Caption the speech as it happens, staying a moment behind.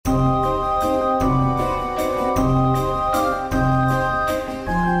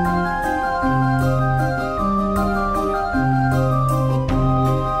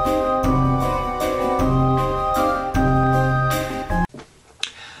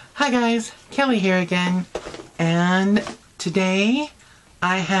Hi guys, Kelly here again, and today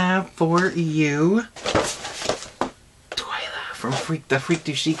I have for you Twyla from the Freak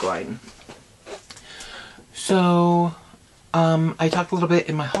to Chic line. So, I talked a little bit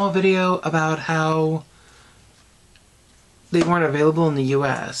in my haul video about how they weren't available in the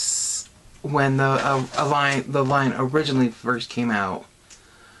US when the line originally first came out.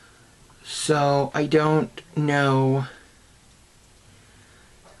 So I don't know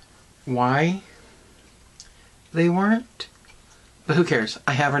why they weren't, but who cares?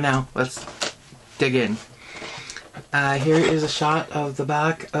 I have her now. Let's dig in. Here is a shot of the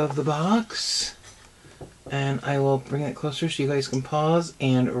back of the box, and I will bring it closer so you guys can pause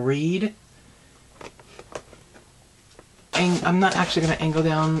and read. And I'm not actually going to angle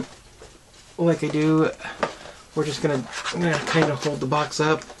down like I do. I'm gonna kind of hold the box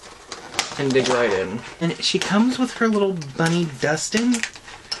up and dig right in. And she comes with her little bunny Dustin.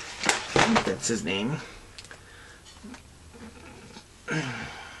 I think that's his name.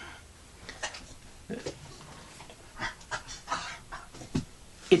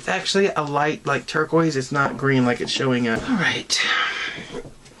 It's actually a light like turquoise. It's not green like it's showing up. Alright.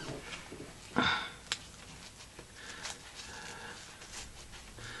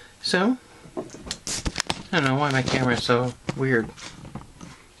 So, I don't know why my camera is so weird.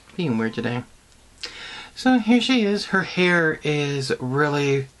 Being weird today. So here she is. Her hair is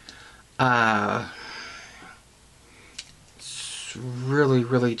really, it's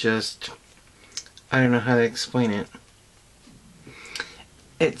really just, I don't know how to explain it.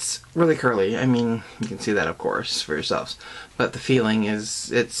 It's really curly. I mean, you can see that of course for yourselves. But the feeling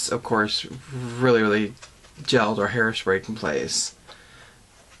is, it's of course really gelled or hairsprayed in place.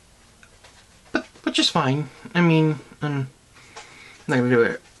 Which is fine. I mean, I'm not gonna do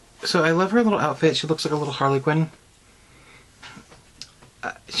it. So I love her little outfit. She looks like a little Harley Quinn.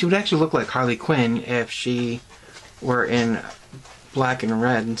 She would actually look like Harley Quinn if she were in black and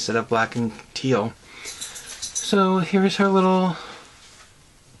red instead of black and teal. So here's her little...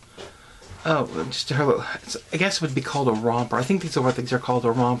 Oh, just her little... I guess it would be called a romper. I think these are what things are called,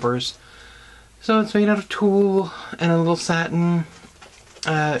 are rompers. So it's made out of tulle and a little satin.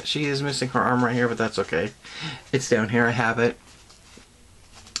 She is missing her arm right here, but that's okay. It's down here. I have it.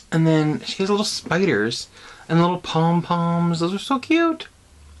 And then she has little spiders and little pom-poms. Those are so cute.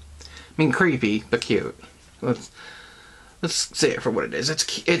 I mean, creepy, but cute. Let's say it for what it is.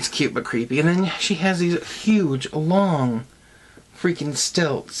 It's cute but creepy. And then she has these huge, long, freaking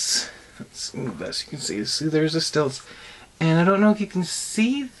stilts. Let's move that so you can see. See, there's the stilts. And I don't know if you can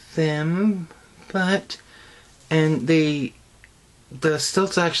see them, but... And the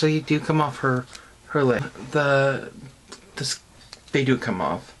stilts actually do come off her leg. They do come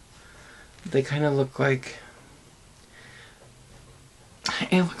off. They kind of look like...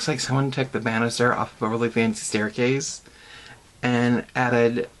 It looks like someone took the banister off of a really fancy staircase and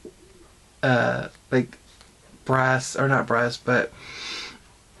added, like, brass, or not brass, but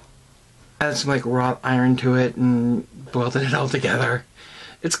added some, like, wrought iron to it and welded it all together.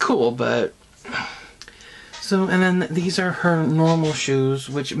 It's cool, but... So, and then these are her normal shoes,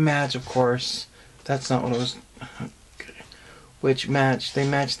 which match, of course. That's not what it was... Okay. Which match, they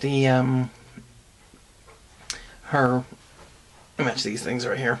match the, they match these things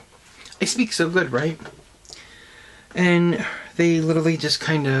right here. I speak so good, right? And they literally just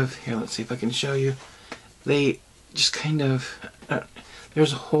kind of, here, let's see if I can show you. They just kind of,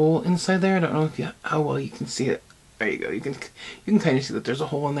 there's a hole inside there. I don't know if how well you can see it. There you go. You can kind of see that there's a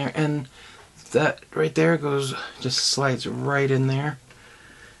hole in there, and that right there just slides right in there.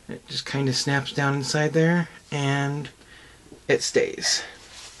 It just kind of snaps down inside there, and it stays.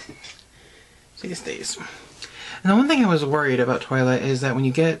 See, it stays. And the one thing I was worried about Twyla is that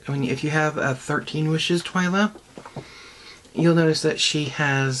if you have a 13 Wishes Twyla, you'll notice that she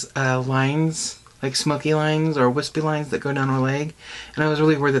has lines, like smoky lines or wispy lines that go down her leg. And I was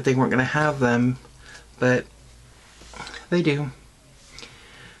really worried that they weren't going to have them, but they do.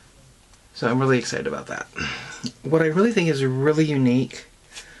 So I'm really excited about that. What I really think is really unique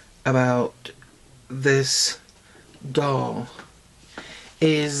about this doll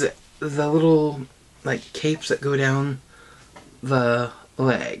is the little, like, capes that go down the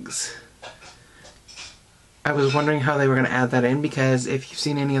legs. I was wondering how they were going to add that in, because if you've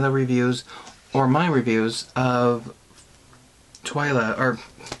seen any other reviews or my reviews of Twyla or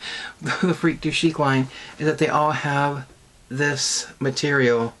the Freak to Chic line, is that they all have this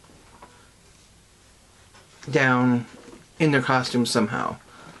material down in their costumes somehow.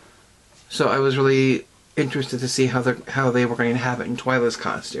 So I was really interested to see how they were going to have it in Twyla's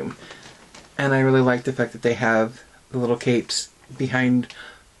costume. And I really like the fact that they have the little capes behind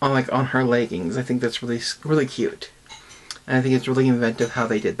on her leggings. I think that's really cute. And I think it's really inventive how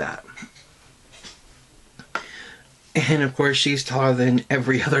they did that. And of course she's taller than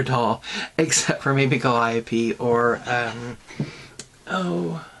every other doll, except for maybe Calliope or,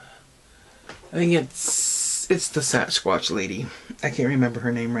 oh, I think it's the Sasquatch lady. I can't remember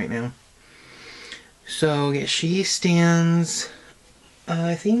her name right now. So yeah, she stands,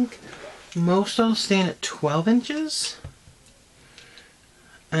 I think most dolls stand at 12 inches.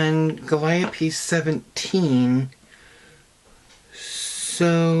 And Calliope's 17.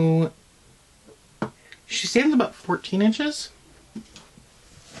 So she stands about 14 inches.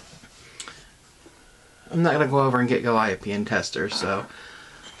 I'm not going to go over and get Calliope and test her, so.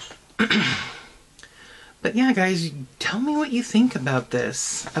 But yeah, guys, tell me what you think about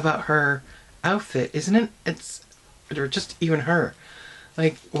this, about her outfit. Isn't it? Or just even her.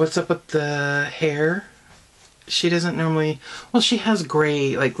 Like, what's up with the hair? She doesn't normally, well, she has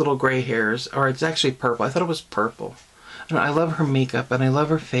gray, like little gray hairs, or it's actually purple. I thought it was purple. And I love her makeup and I love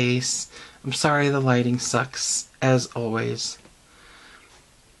her face. I'm sorry the lighting sucks, as always.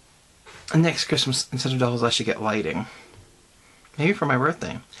 And next Christmas, instead of dolls, I should get lighting. Maybe for my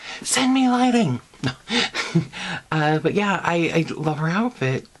birthday. Send me lighting! No. But yeah, I love her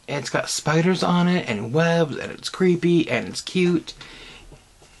outfit. It's got spiders on it, and webs, and it's creepy, and it's cute.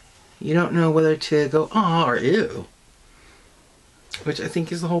 You don't know whether to go, aw, or ew. Which I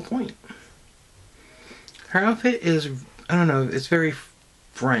think is the whole point. Her outfit is, I don't know, it's very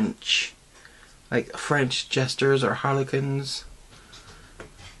French. Like French jesters or harlequins.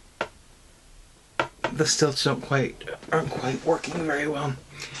 The stilts aren't quite working very well.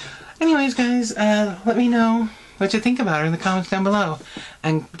 Anyways, guys, let me know what you think about her in the comments down below.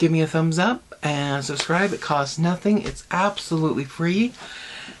 And give me a thumbs up and subscribe. It costs nothing. It's absolutely free.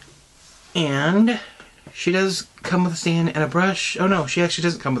 And she does come with a stand and a brush. Oh no, she actually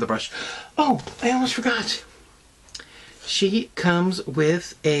doesn't come with a brush. Oh, I almost forgot. She comes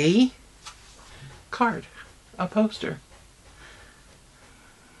with a card, a poster.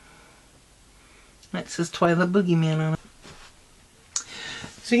 That says Twyla Boogeyman on it.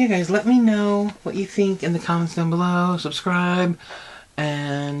 So yeah, guys, let me know what you think in the comments down below. Subscribe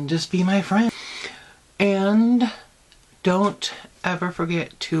and just be my friend. And don't ever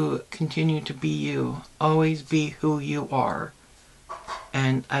forget to continue to be you. Always be who you are.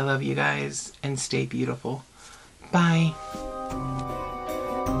 And I love you guys, and stay beautiful. Bye.